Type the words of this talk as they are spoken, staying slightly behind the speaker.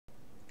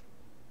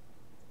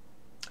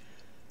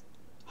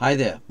Hi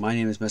there, my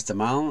name is Mr.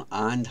 Malin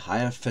and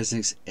Higher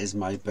Physics is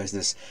my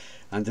business,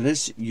 and in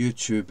this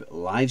YouTube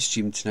live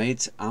stream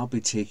tonight I'll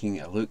be taking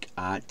a look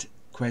at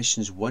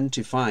questions 1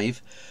 to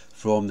 5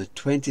 from the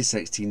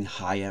 2016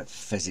 Higher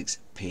Physics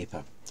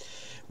paper.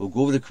 We'll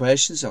go over the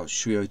questions, I'll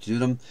show you how to do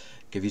them,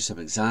 give you some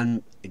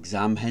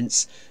exam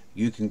hints.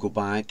 You can go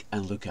back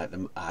and look at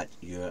them at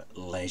your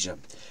leisure.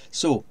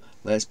 So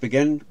let's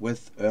begin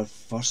with our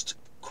first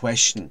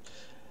question.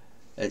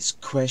 It's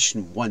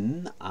question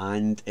 1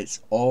 and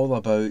it's all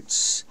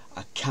about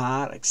a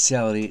car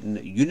accelerating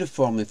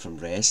uniformly from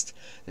rest.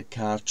 The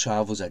car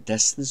travels a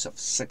distance of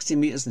 60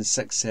 meters in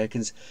 6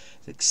 seconds.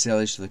 The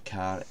acceleration of the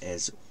car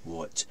is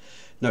what?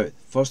 Now,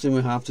 first thing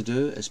we have to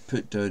do is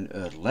put down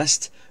our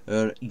list,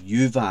 our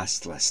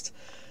UVAST list.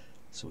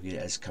 So here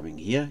it is coming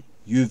here,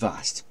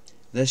 UVAST.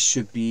 This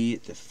should be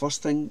the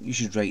first thing you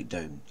should write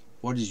down.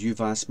 What does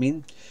UVAST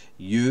mean?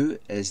 U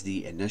is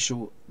the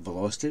initial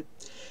velocity,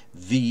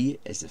 V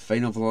is the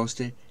final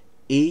velocity,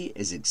 A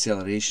is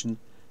acceleration,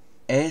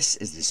 S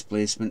is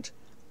displacement,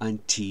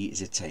 and T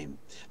is the time.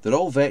 They're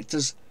all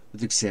vectors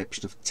with the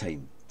exception of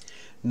time.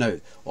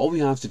 Now, all we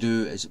have to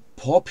do is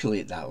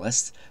populate that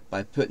list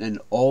by putting in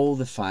all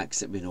the facts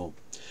that we know.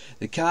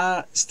 The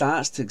car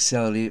starts to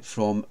accelerate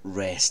from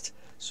rest,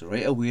 so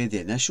right away the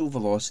initial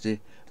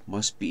velocity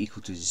must be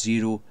equal to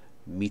 0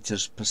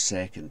 meters per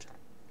second.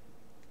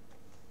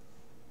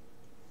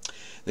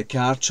 The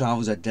car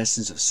travels a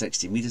distance of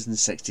 60 meters in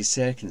 60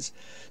 seconds,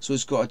 so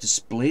it's got a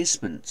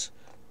displacement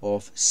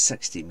of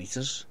 60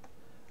 meters,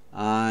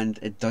 and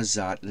it does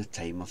that in a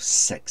time of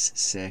 6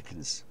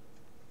 seconds.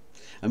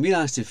 And we're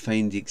asked to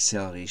find the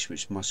acceleration,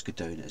 which must go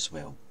down as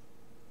well.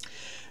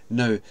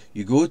 Now,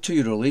 you go to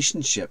your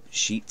relationship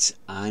sheet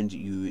and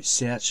you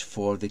search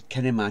for the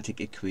kinematic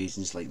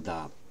equations like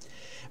that.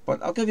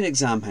 But I'll give you an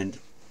exam hint.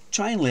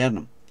 Try and learn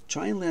them.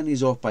 Try and learn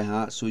these off by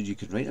heart so you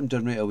can write them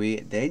down right away,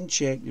 then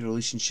check your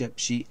relationship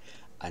sheet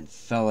and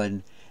fill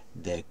in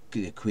the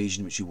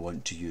equation which you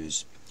want to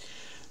use.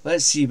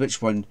 Let's see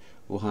which one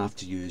we'll have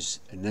to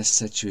use in this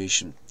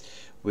situation.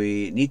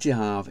 We need to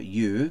have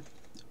U,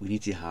 we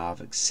need to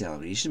have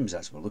acceleration because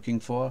that's what we're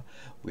looking for,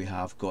 we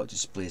have got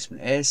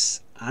displacement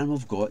S, and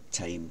we've got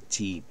time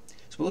T.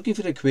 So we're looking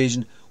for an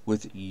equation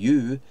with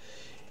U,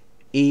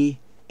 A,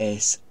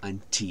 S and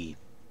T.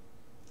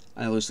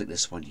 And it looks like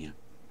this one here.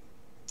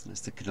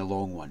 That's the kind of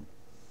long one.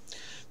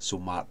 So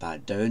mark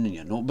that down in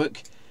your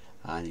notebook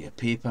and your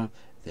paper.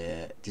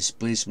 The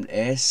displacement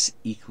S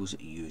equals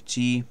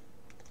UT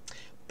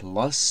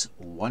plus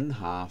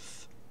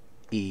 1/2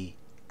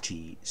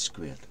 AT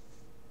squared.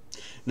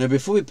 Now,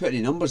 before we put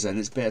any numbers in,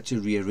 it's better to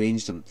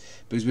rearrange them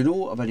because we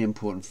know a very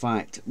important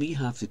fact. We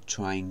have to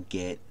try and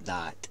get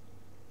that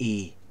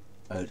A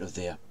out of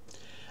there.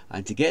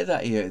 And to get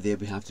that A out of there,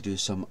 we have to do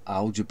some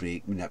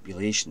algebraic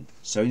manipulation.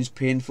 Sounds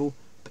painful,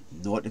 but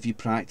not if you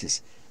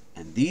practice.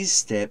 And these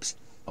steps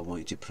I want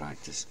you to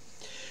practice.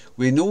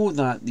 We know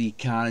that the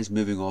car is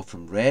moving off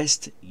from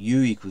rest,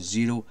 U equals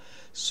 0,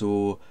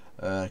 so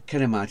our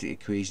kinematic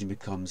equation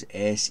becomes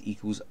S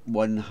equals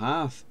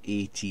 1/2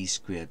 AT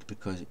squared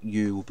because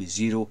U will be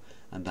 0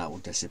 and that will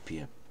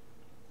disappear.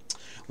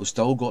 We've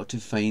still got to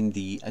find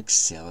the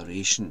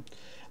acceleration,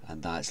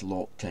 and that's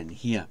locked in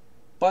here,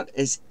 but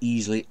it's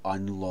easily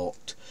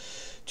unlocked.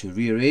 To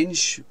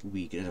rearrange,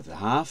 we get rid of the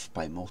half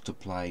by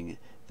multiplying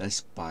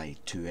this by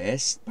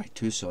 2s,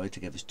 to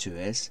give us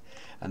 2s,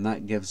 and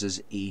that gives us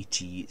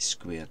AT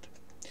squared.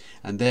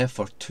 And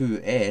therefore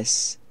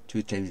 2s,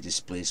 2 times the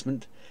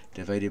displacement,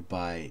 divided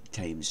by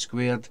time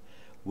squared,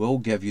 will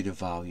give you the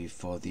value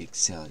for the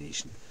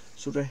acceleration.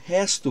 So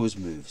rehearse those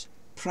moves,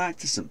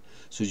 practice them,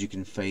 so you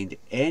can find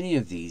any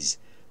of these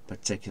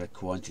particular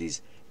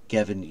quantities,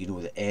 given you know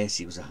that S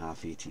equals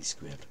 1/2 AT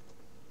squared.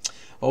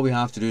 All we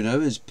have to do now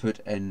is put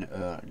in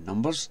our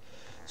numbers.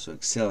 So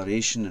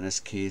acceleration in this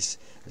case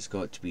has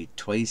got to be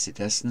twice the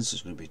distance.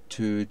 It's going to be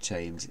 2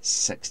 times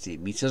 60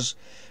 meters.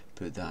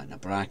 Put that in a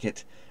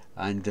bracket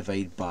and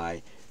divide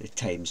by the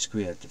time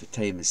squared. If the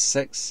time is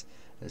 6,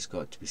 it's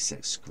got to be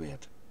 6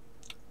 squared.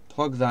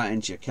 Plug that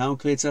into your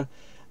calculator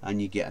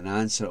and you get an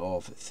answer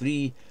of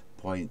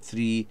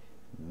 3.3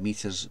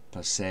 meters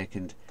per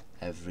second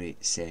every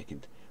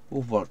second.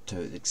 We've worked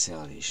out the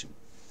acceleration.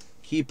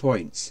 Key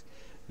points: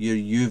 your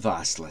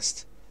UVAST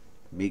list.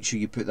 Make sure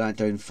you put that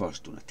down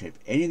first. Don't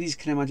attempt any of these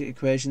kinematic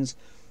equations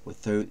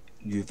without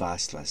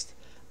UVAST list.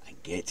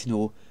 And get to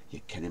know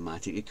your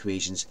kinematic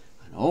equations.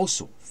 And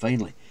also,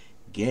 finally,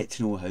 get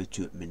to know how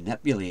to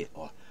manipulate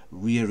or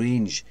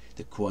rearrange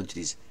the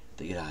quantities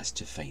that you're asked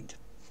to find.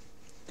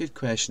 Good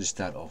question to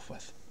start off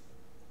with.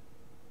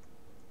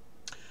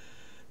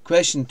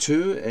 Question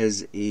 2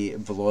 is a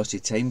velocity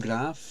time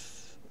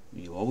graph.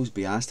 You'll always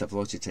be asked a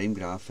velocity time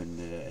graph in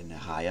the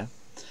higher.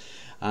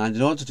 And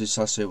in order to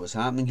suss out what's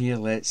happening here,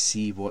 let's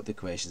see what the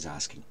question is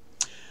asking.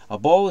 A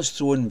ball is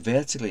thrown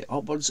vertically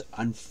upwards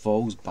and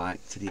falls back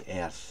to the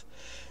earth.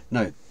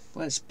 Now,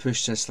 let's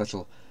push this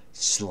little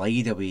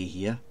slide away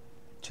here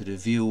to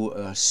reveal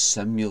our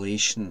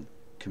simulation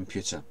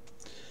computer.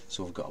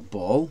 So we've got a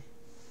ball,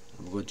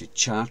 and we're going to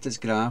chart its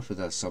graph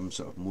with some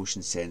sort of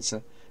motion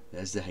sensor.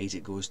 There's the height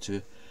it goes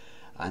to.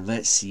 And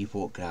let's see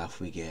what graph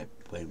we get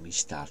when we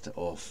start it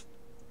off.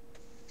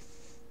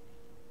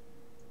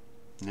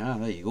 Ah,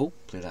 there you go.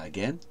 Play that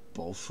again.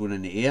 Ball thrown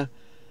in the air,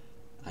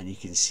 and you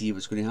can see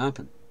what's going to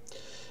happen.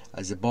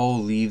 As the ball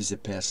leaves the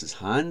person's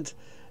hand,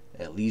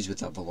 it leaves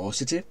with a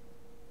velocity,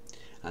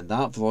 and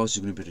that velocity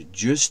is going to be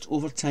reduced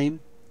over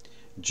time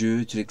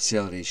due to the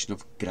acceleration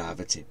of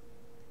gravity,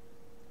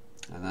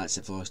 and that's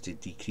the velocity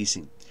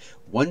decreasing.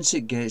 Once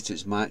it gets to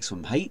its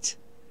maximum height,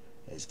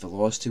 its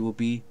velocity will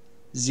be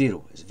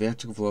 0. Its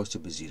vertical velocity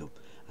will be 0,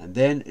 and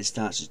then it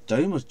starts its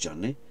downwards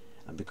journey,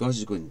 and because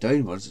it's going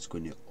downwards, it's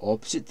going in the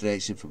opposite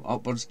direction from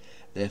upwards.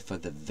 Therefore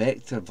the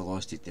vector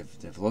velocity,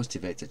 the velocity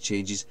vector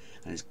changes,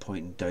 and it's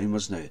pointing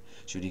downwards now,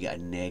 so you get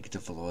a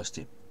negative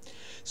velocity.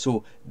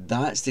 So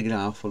that's the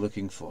graph we're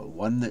looking for,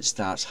 one that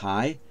starts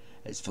high,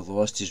 its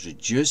velocity is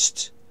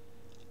reduced,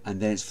 and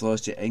then its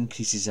velocity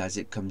increases as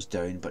it comes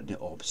down, but in the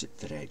opposite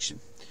direction.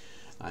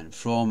 And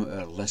from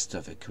our list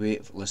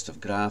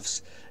of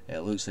graphs, it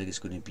looks like it's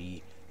going to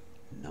be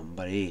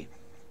number A,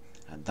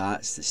 and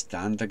that's the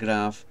standard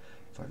graph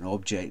for an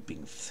object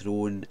being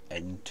thrown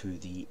into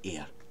the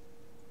air.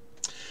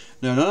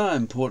 Now another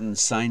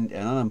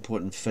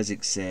important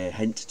physics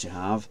hint to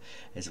have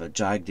is if I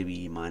drag the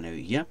wee man out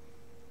here.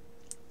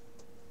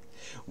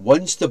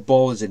 Once the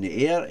ball is in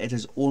the air, it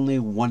has only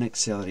one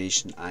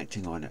acceleration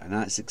acting on it, and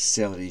that's the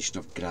acceleration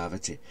of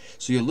gravity.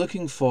 So you're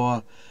looking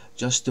for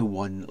just the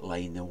one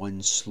line, the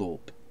one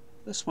slope.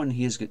 This one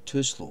here's got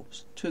two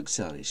slopes, two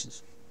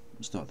accelerations.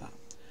 It's not that.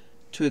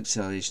 Two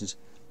accelerations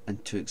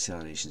and two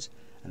accelerations.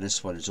 And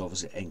this one is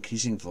obviously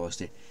increasing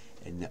velocity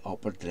in the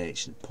upward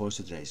direction,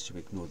 positive direction, so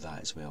we ignore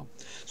that as well.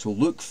 So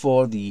look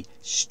for the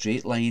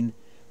straight line,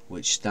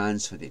 which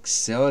stands for the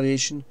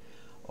acceleration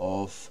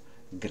of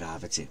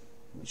gravity,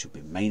 which will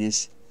be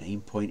minus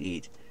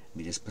 9.8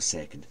 meters per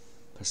second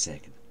per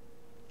second.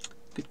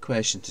 Good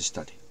question to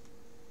study.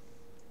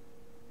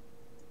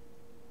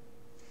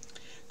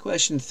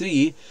 Question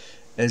 3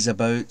 is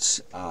about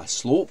a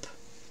slope,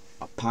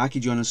 a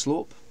package on a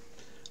slope.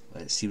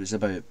 Let's see what it's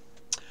about.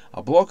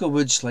 A block of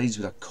wood slides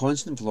with a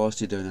constant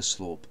velocity down a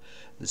slope.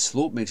 The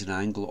slope makes an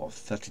angle of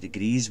 30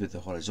 degrees with the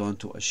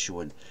horizontal as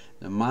shown.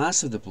 The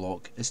mass of the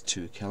block is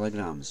 2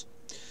 kilograms.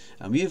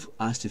 And we have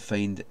asked to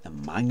find the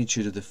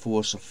magnitude of the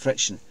force of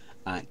friction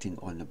acting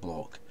on the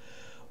block.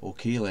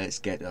 Okay, let's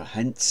get our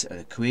hints, our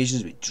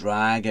equations. We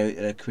drag out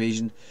our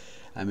equation,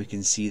 and we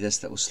can see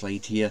this little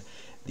slide here.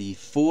 The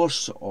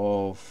force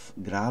of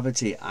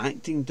gravity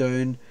acting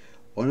down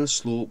on a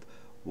slope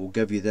will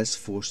give you this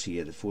force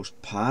here, the force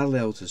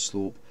parallel to the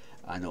slope,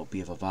 and it'll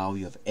be of a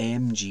value of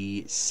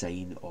mg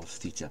sine of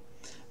theta.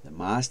 The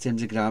mass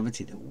times the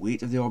gravity, the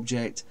weight of the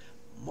object,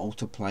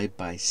 multiplied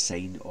by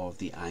sine of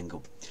the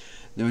angle.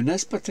 Now in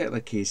this particular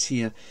case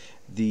here,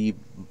 the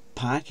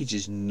package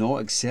is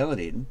not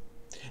accelerating,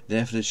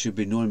 therefore there should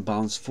be no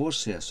imbalanced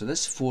force here. So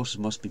this force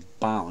must be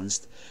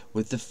balanced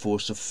with the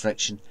force of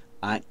friction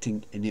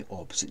acting in the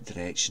opposite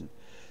direction.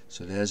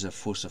 So there's a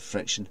force of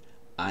friction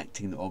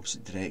acting in the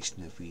opposite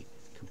direction if we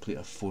complete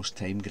our force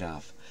time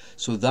graph.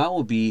 So that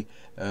will be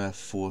our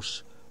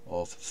force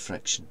of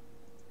friction.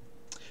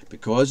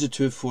 Because the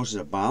two forces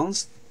are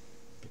balanced,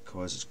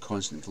 because it's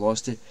constant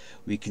velocity,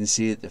 we can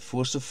say that the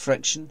force of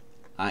friction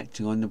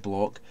acting on the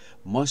block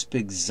must be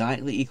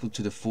exactly equal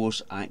to the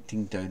force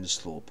acting down the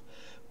slope,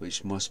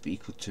 which must be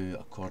equal to,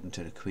 according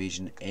to the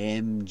equation,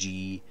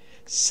 mg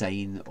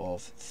sine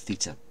of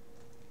theta.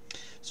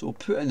 So we'll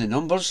put in the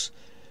numbers.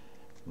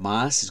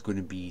 Mass is going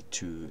to be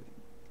 2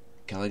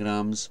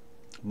 kilograms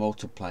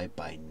multiplied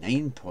by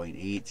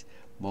 9.8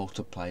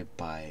 multiplied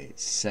by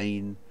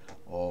sine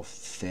of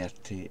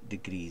 30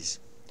 degrees.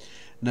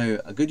 Now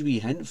a good wee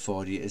hint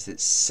for you is that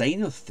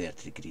sine of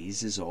 30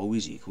 degrees is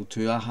always equal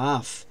to a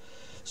half.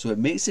 So it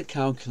makes the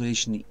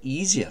calculation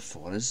easier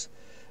for us,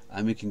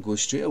 and we can go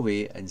straight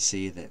away and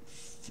say that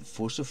the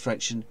force of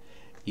friction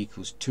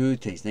equals 2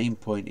 times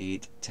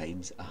 9.8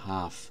 times a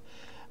half.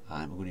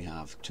 And we're going to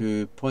have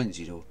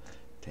 2.0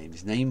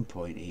 times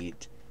 9.8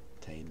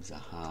 times a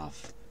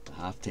half.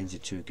 A half times the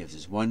 2 gives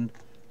us 1,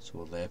 so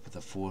we're left with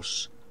a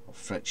force of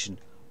friction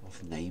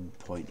of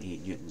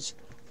 9.8 newtons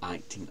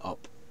acting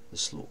up the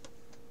slope.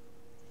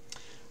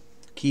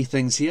 Key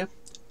things here: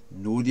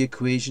 know the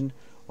equation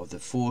of the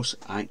force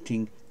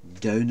acting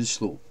down the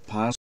slope,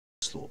 parallel to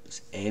the slope.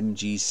 It's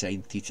mg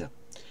sine theta,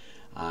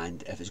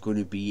 and if it's going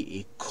to be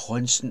a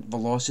constant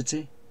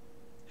velocity,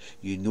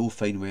 you know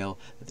fine well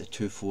that the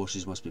two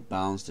forces must be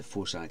balanced. The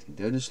force acting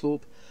down the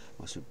slope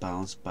must be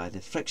balanced by the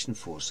friction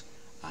force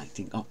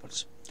acting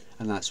upwards,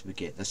 and that's where we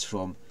get this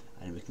from,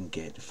 and we can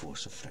get the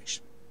force of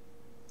friction.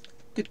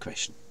 Good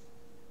question.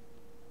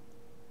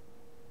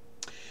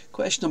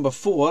 Question number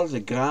 4,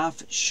 the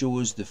graph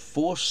shows the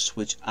force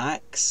which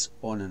acts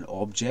on an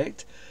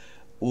object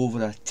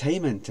over a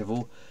time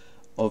interval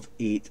of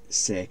 8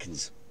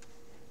 seconds.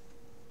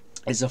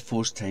 It's a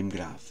force time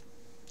graph.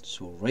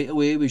 So right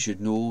away we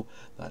should know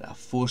that a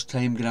force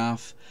time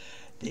graph,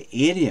 the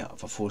area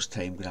of a force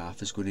time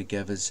graph is going to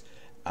give us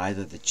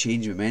either the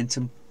change in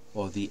momentum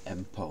or the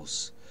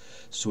impulse.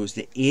 So it's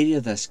the area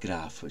of this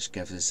graph which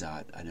gives us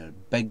that, and our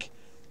big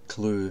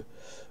clue,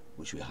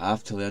 which we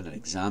have to learn, an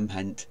exam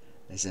hint,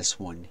 is this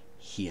one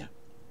here.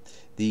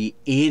 The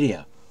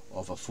area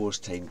of a force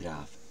time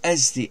graph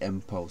is the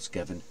impulse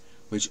given,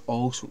 which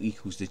also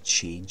equals the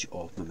change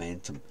of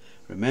momentum.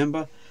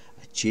 Remember,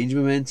 a change of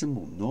momentum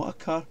will not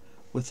occur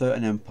without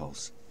an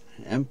impulse.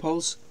 An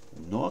impulse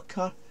will not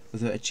occur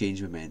without a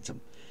change of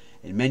momentum.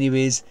 In many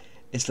ways,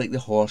 it's like the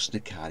horse and the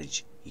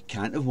carriage. You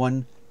can't have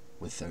one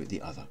without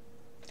the other.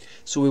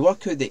 So we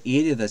work out the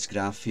area of this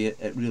graph here.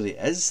 It really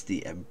is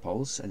the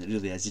impulse, and it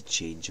really is a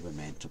change of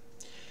momentum.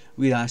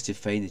 We're asked to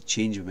find the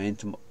change of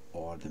momentum,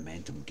 or the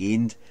momentum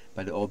gained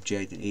by the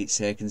object in 8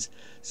 seconds.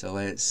 So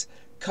let's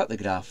cut the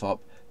graph up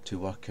to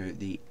work out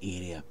the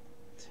area.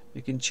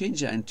 We can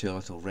change it into a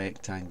little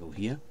rectangle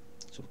here.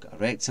 So we've got a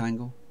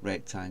rectangle,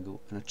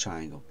 rectangle, and a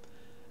triangle.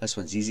 This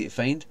one's easy to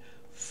find.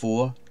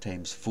 4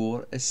 times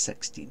 4 is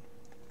 16.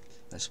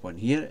 This one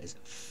here is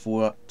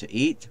 4 to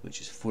 8,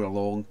 which is 4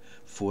 along,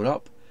 4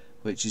 up,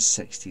 which is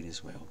 16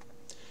 as well.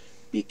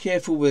 Be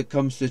careful when it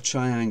comes to the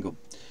triangle.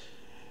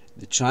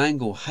 The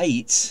triangle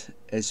height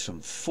is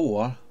from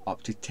 4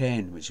 up to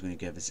 10, which is going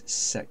to give us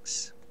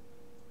 6.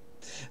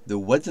 The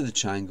width of the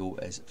triangle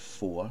is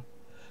 4,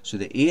 so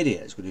the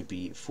area is going to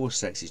be 4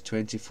 6 is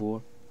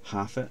 24,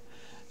 half it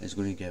is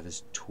going to give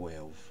us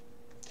 12.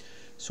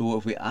 So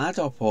if we add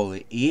up all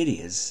the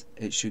areas,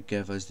 it should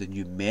give us the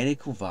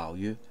numerical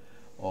value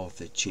of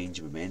the change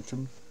of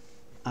momentum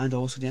and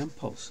also the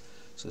impulse.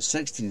 So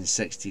 16 and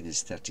 16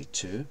 is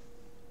 32.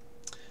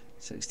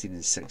 16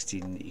 and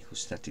 16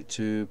 equals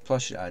 32,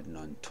 plus you're adding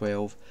on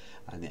 12,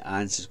 and the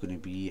answer is going to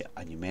be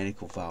a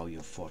numerical value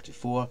of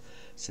 44.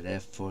 So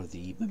therefore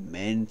the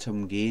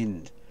momentum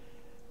gain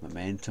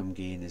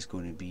is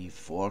going to be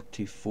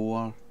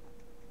 44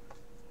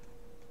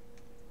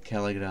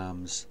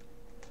 kilograms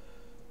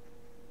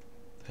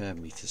per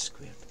metre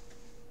squared.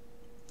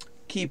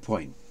 Key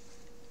point: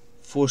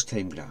 force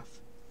time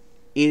graph.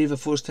 Area of a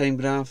force time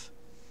graph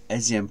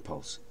is the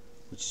impulse,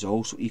 which is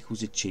also equals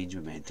the change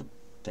of momentum.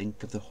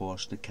 Think of the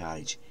horse and the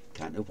carriage.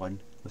 Can't have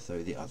one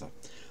without the other.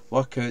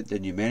 Work out the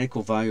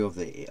numerical value of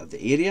the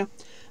area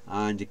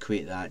and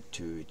equate that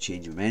to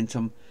change of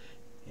momentum,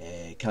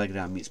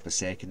 kilogram meters per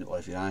second, or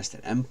if you're asked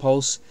an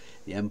impulse,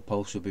 the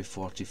impulse will be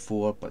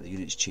 44, but the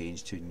units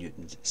change to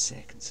newtons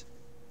seconds.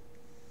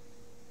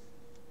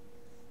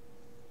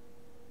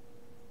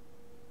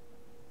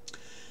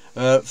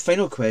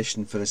 Final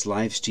question for this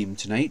live stream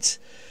tonight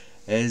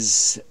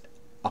is: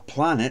 a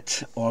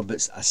planet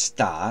orbits a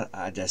star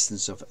at a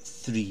distance of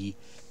 3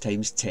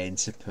 times 10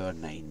 to the power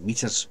 9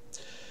 meters.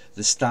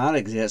 The star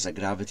exerts a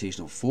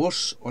gravitational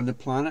force on the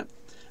planet,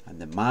 and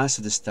the mass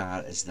of the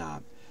star is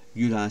that.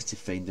 You're asked to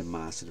find the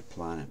mass of the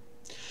planet.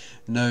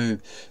 Now,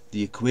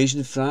 the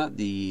equation for that,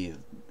 the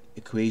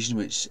equation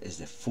which is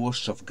the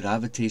force of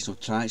gravitational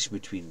attraction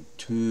between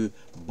two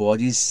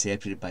bodies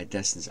separated by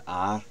distance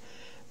r,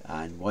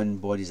 and one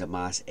body is a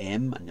mass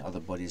m and the other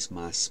body is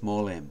mass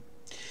small m.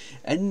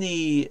 In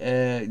the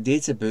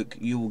data book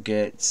you will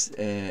get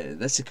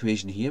this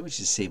equation here, which is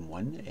the same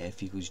one.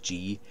 F equals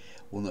g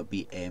will not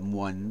be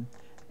m1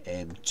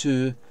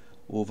 m2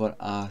 over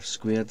r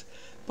squared,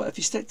 but if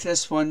you stick to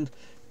this one,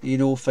 you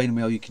know fine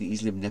well you can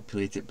easily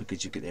manipulate it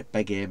because you've got the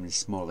big M and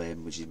small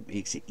m, which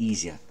makes it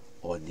easier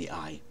on the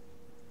eye.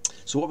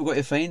 So what we've got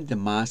to find, the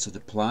mass of the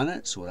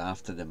planet. So we're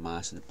after the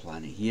mass of the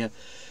planet here.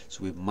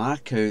 So we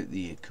mark out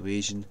the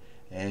equation,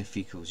 F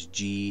equals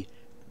g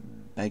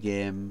big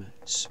M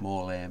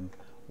small m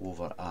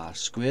over r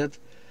squared.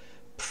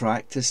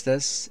 Practice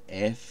this.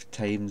 F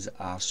times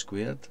r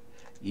squared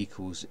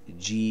equals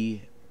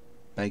g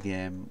big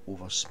M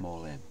over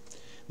small m.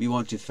 We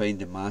want to find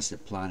the mass of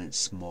the planet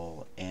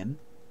small m,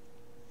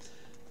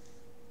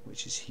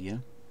 which is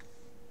here.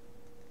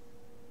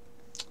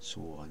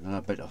 So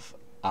another bit of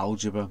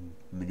algebra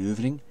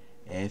manoeuvring.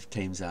 F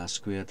times r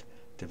squared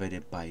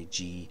divided by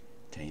g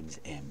times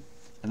m,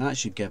 and that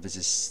should give us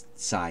the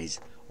size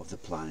of the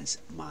planet's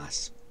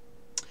mass.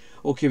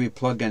 Okay, we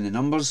plug in the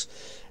numbers.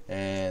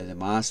 The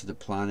mass of the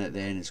planet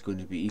then is going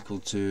to be equal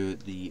to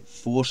the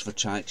force of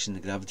attraction, the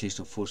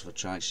gravitational force of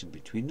attraction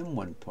between them,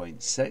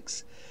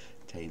 1.6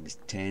 times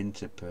 10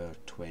 to the power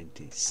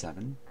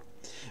 27,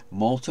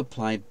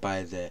 multiplied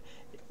by the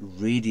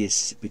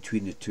radius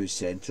between the two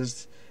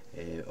centres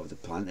of the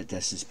planet, the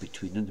distance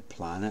between them, the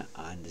planet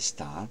and the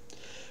star,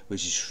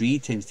 which is 3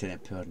 times 10 to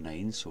the power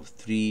 9, so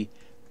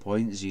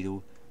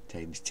 3.0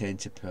 times 10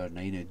 to the power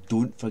 9. Now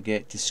don't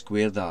forget to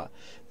square that.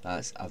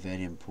 That's a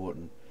very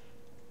important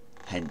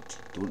hint.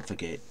 Don't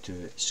forget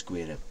to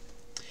square it.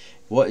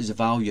 What is the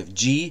value of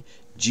g?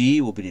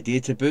 G will be the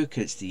data book.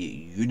 It's the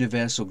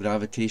universal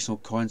gravitational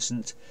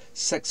constant,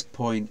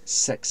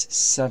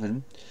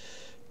 6.67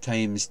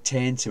 times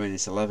 10 to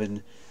minus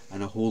 11,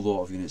 and a whole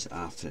lot of units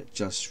after it.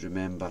 Just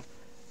remember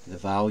the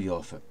value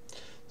of it.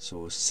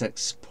 So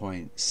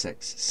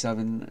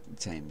 6.67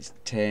 times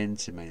 10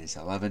 to minus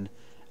 11,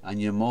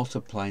 and you're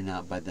multiplying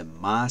that by the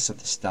mass of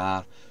the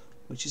star,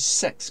 which is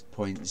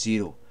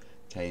 6.0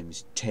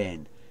 times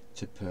 10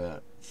 to the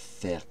power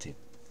 30.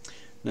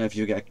 Now if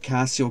you've got a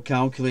Casio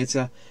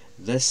calculator,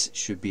 this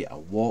should be a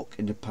walk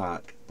in the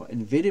park, but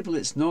invariably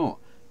it's not,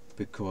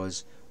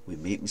 because we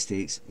make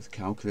mistakes with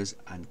calculators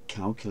and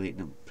calculating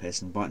and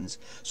pressing buttons.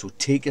 So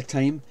take your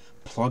time,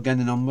 plug in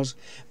the numbers,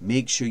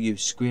 make sure you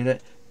square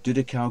it, do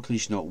the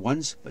calculation not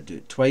once but do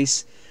it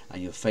twice,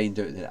 and you'll find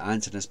out that the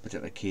answer in this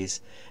particular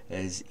case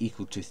is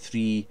equal to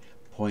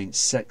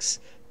 3.6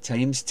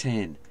 times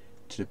 10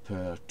 to the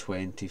power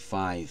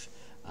 25,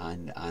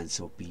 and the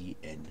answer will be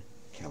in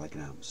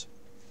kilograms.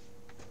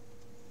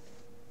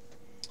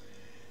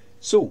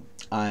 So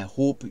I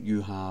hope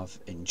you have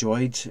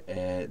enjoyed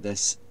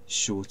this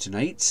show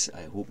tonight.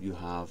 I hope you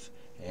have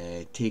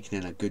taken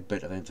in a good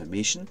bit of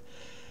information.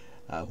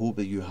 I hope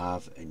that you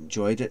have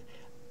enjoyed it,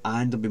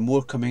 and there'll be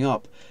more coming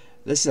up.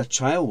 This is a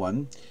trial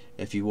one.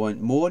 If you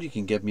want more, you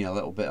can give me a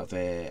little bit of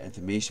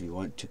information if you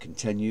want to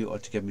continue, or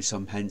to give me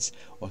some hints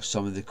or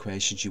some of the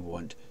questions you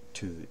want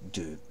to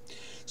do.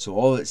 So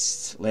all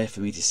that's left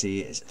for me to say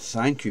is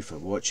thank you for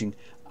watching,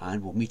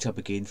 and we'll meet up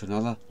again for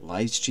another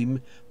live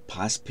stream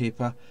past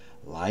paper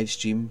live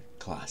stream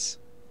class.